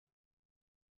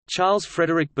Charles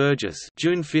Frederick Burgess,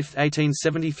 June 5,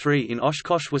 1873 in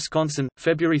Oshkosh, Wisconsin,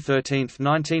 February 13,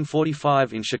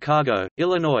 1945 in Chicago,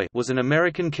 Illinois, was an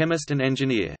American chemist and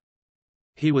engineer.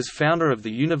 He was founder of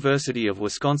the University of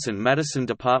Wisconsin-Madison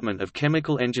Department of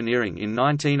Chemical Engineering in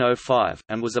 1905,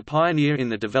 and was a pioneer in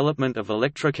the development of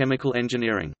electrochemical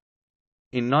engineering.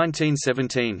 In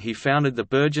 1917 he founded the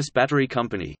Burgess Battery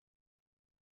Company.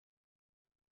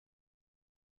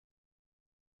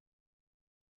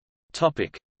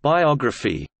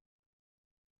 Biography.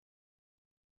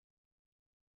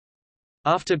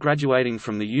 After graduating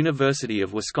from the University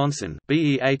of Wisconsin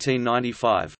BE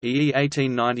 1895, EE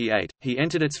 1898, he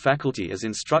entered its faculty as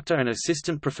instructor and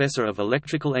assistant professor of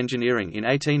electrical engineering in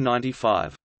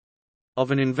 1895.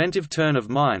 Of an inventive turn of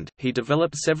mind, he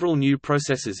developed several new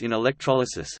processes in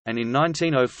electrolysis, and in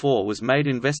 1904 was made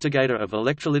investigator of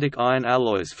electrolytic iron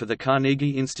alloys for the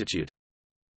Carnegie Institute.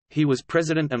 He was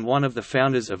president and one of the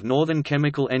founders of Northern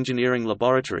Chemical Engineering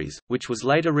Laboratories, which was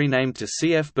later renamed to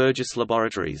C.F. Burgess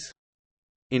Laboratories.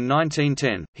 In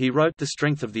 1910, he wrote The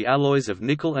Strength of the Alloys of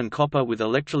Nickel and Copper with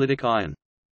Electrolytic Iron.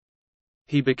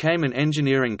 He became an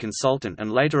engineering consultant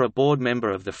and later a board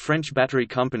member of the French Battery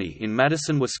Company in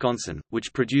Madison, Wisconsin,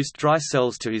 which produced dry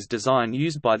cells to his design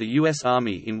used by the U.S.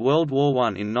 Army in World War I.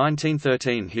 In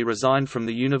 1913 he resigned from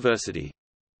the university.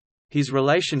 His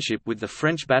relationship with the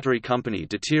French Battery Company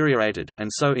deteriorated, and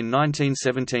so in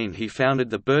 1917 he founded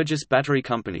the Burgess Battery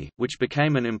Company, which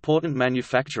became an important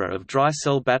manufacturer of dry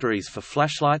cell batteries for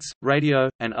flashlights, radio,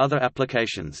 and other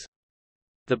applications.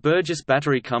 The Burgess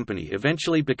Battery Company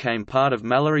eventually became part of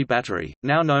Mallory Battery,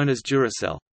 now known as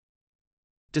Duracell.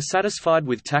 Dissatisfied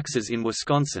with taxes in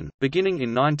Wisconsin, beginning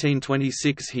in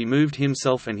 1926 he moved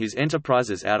himself and his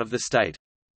enterprises out of the state.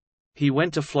 He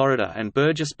went to Florida and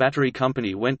Burgess Battery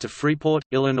Company went to Freeport,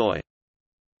 Illinois.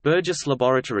 Burgess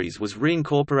Laboratories was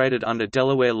reincorporated under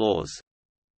Delaware laws.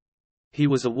 He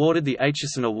was awarded the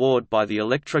Aitchison Award by the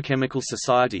Electrochemical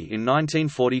Society in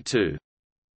 1942.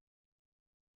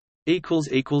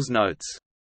 Notes